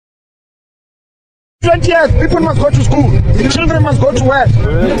20 years, people must go to school. The children must go to work. It's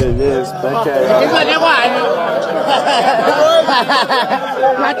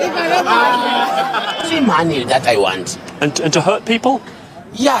money that I want. And to hurt people?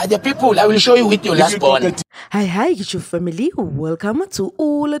 Yeah, the people, I will show you with your last born. Hi YouTube family, welcome to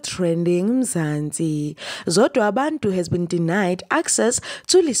All Trending Mzansi. Zodwa wabantu has been denied access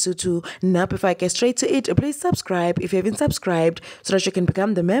to Lesotho. Now before I get straight to it, please subscribe if you haven't subscribed so that you can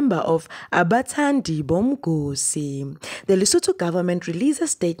become the member of Abathandi Bomgosi. The Lesotho government released a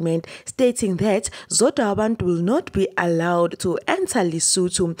statement stating that Zodwa wabantu will not be allowed to enter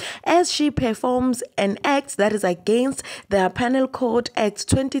Lesotho as she performs an act that is against the Penal Code Act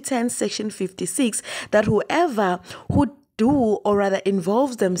 2010 Section 56 that whoever who do or rather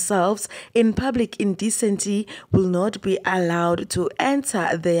involves themselves in public indecency will not be allowed to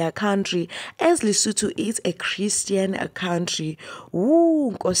enter their country, as Lesotho is a Christian country.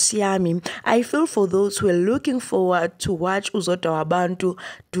 Ooh, Nkosi yami. I feel for those who are looking forward to watch Zodwa wabantu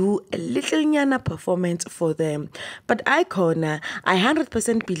do a little nyana performance for them. But I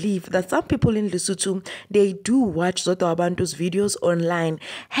 100% believe that some people in Lesotho, they do watch Zodwa wabantu's videos online,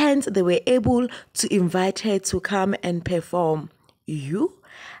 hence they were able to invite her to come and perform. You?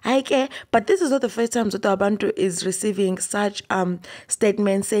 Okay, but this is not the first time Zodwa wabantu is receiving such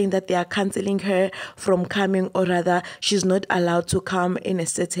statements saying that they are cancelling her from coming, or rather she's not allowed to come in a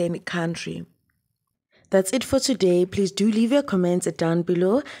certain country. That's it for today. Please do leave your comments down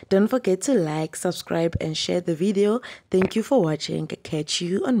below. Don't forget to like, subscribe and share the video. Thank you for watching. Catch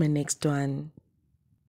you on my next one.